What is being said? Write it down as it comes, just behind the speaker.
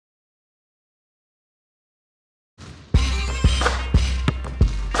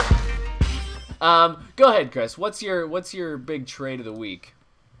Go ahead, Chris. What's your big trade of the week?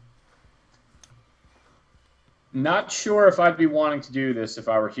 Not sure if I'd be wanting to do this if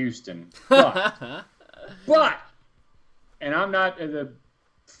I were Houston, but, and I'm not, the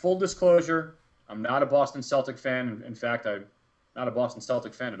full disclosure, I'm not a Boston Celtic fan. In fact, I'm not a Boston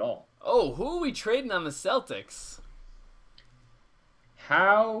Celtic fan at all. Oh, who are we trading on the Celtics?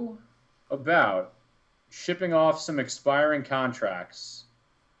 How about shipping off some expiring contracts?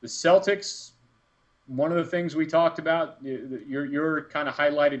 The Celtics, one of the things we talked about, your kind of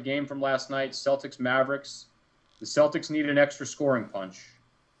highlighted game from last night, Celtics Mavericks. The Celtics need an extra scoring punch.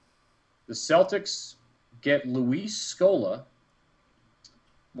 The Celtics get Luis Scola,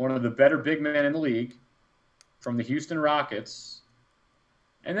 one of the better big men in the league, from the Houston Rockets.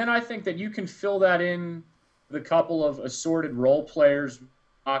 And then I think that you can fill that in with a couple of assorted role players.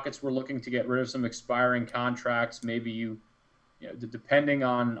 Rockets were looking to get rid of some expiring contracts. Maybe you know, depending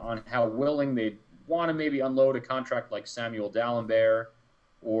on how willing they want to maybe unload a contract like Samuel Dalembert,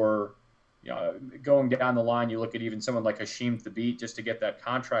 or going down the line, you look at even someone like Hasheem Thabeet just to get that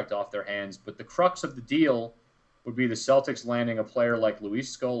contract off their hands. But the crux of the deal would be the Celtics landing a player like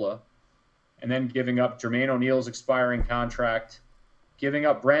Luis Scola, and then giving up Jermaine O'Neal's expiring contract, giving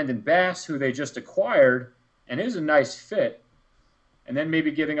up Brandon Bass, who they just acquired and is a nice fit, and then maybe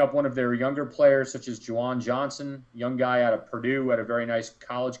giving up one of their younger players such as Juwan Johnson, young guy out of Purdue, had a very nice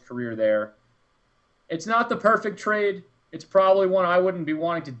college career there. It's not the perfect trade. It's probably one I wouldn't be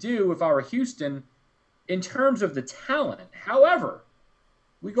wanting to do if I were Houston in terms of the talent. However,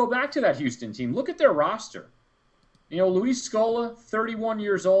 we go back to that Houston team. Look at their roster. Luis Scola, 31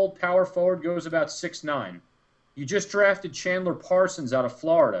 years old, power forward, goes about 6'9". You just drafted Chandler Parsons out of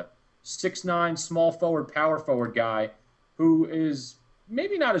Florida, 6'9", small forward, power forward guy who is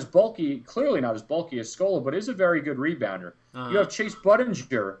maybe not as bulky, clearly not as bulky as Scola, but is a very good rebounder. You have Chase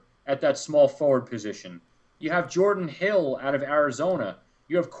Budinger at that small forward position. You have Jordan Hill out of Arizona.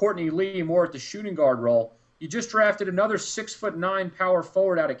 You have Courtney Lee more at the shooting guard role. You just drafted another 6'9" power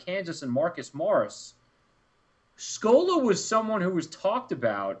forward out of Kansas and Marcus Morris. Scola was someone who was talked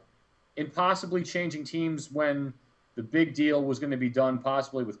about in possibly changing teams when the big deal was going to be done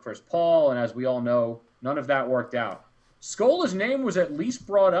possibly with Chris Paul, and as we all know, none of that worked out. Scola's name was at least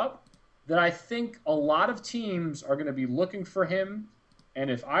brought up, that I think a lot of teams are going to be looking for him, and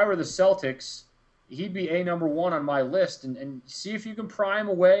if I were the Celtics, he'd be number one on my list, and see if you can pry him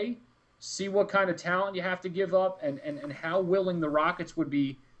away, see what kind of talent you have to give up, and how willing the Rockets would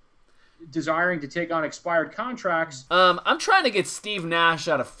be desiring to take on expired contracts. I'm trying to get Steve Nash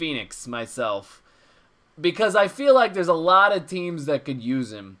out of Phoenix myself, because I feel like there's a lot of teams that could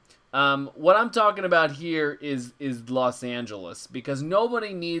use him. What I'm talking about here is Los Angeles, because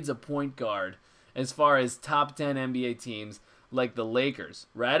nobody needs a point guard as far as top 10 NBA teams like the Lakers,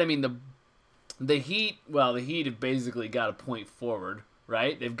 right? I mean, the Heat, well, the Heat have basically got a point forward,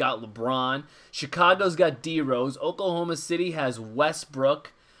 right? They've got LeBron. Chicago's got D-Rose. Oklahoma City has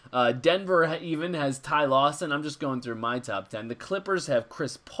Westbrook. Denver even has Ty Lawson. I'm just going through my top 10. The Clippers have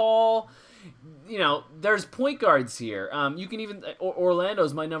Chris Paul. There's point guards here. You can even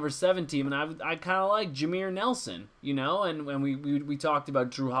Orlando's my number 7 team, and I kind of like Jameer Nelson. And when we talked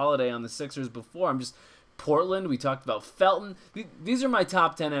about Drew Holiday on the Sixers before, Portland, we talked about Felton. These are my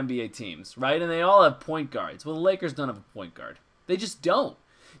top 10 NBA teams, right? And they all have point guards. Well, the Lakers don't have a point guard. They just don't.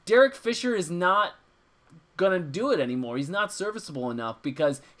 Derek Fisher is not going to do it anymore. He's not serviceable enough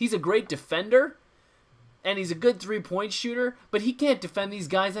because he's a great defender and he's a good three-point shooter, but he can't defend these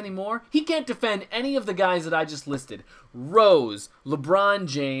guys anymore. He can't defend any of the guys that I just listed. Rose, LeBron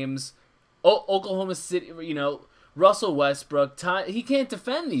James, Oklahoma City, Russell Westbrook. He can't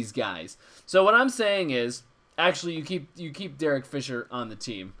defend these guys. So what I'm saying is, actually, you keep Derek Fisher on the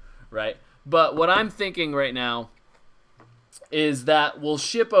team, right? But what I'm thinking right now is that we'll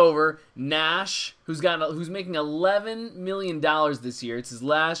ship over Nash, who's making $11 million this year. It's his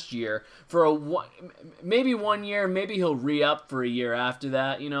last year for maybe 1 year. Maybe he'll re-up for a year after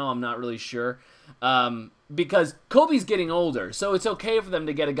that. I'm not really sure. Because Kobe's getting older, so it's okay for them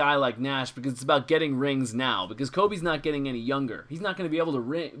to get a guy like Nash because it's about getting rings now. Because Kobe's not getting any younger. He's not going to be able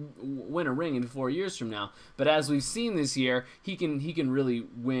to win a ring in 4 years from now. But as we've seen this year, he can really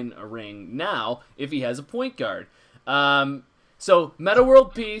win a ring now if he has a point guard. So Meta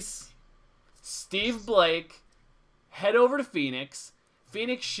World Peace, Steve Blake, head over to Phoenix.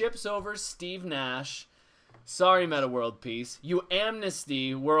 Phoenix ships over Steve Nash. Sorry, Meta World Peace. You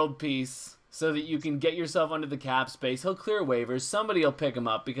amnesty World Peace so that you can get yourself under the cap space. He'll clear waivers. Somebody will pick him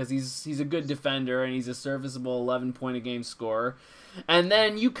up because he's a good defender and he's a serviceable 11-point-a-game scorer. And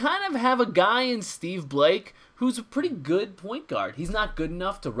then you kind of have a guy in Steve Blake who's a pretty good point guard. He's not good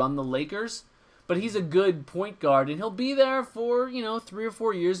enough to run the Lakers, but he's a good point guard, and he'll be there for 3 or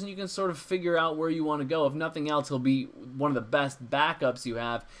 4 years, and you can sort of figure out where you want to go. If nothing else, he'll be one of the best backups you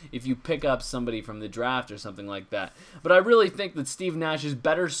have if you pick up somebody from the draft or something like that. But I really think that Steve Nash is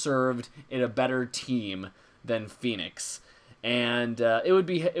better served in a better team than Phoenix. And it would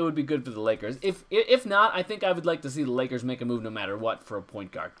be good for the Lakers. If not, I think I would like to see the Lakers make a move no matter what for a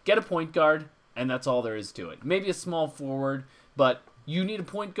point guard. Get a point guard, and that's all there is to it. Maybe a small forward, but you need a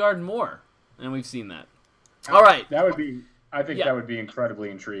point guard more, and we've seen that. All right, I think that would be incredibly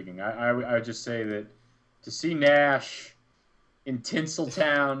intriguing. I would just say that to see Nash in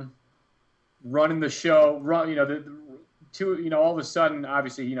Tinseltown running the show, all of a sudden,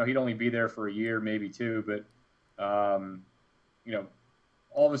 obviously, he'd only be there for a year, maybe two, but.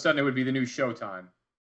 All of a sudden it would be the new Showtime.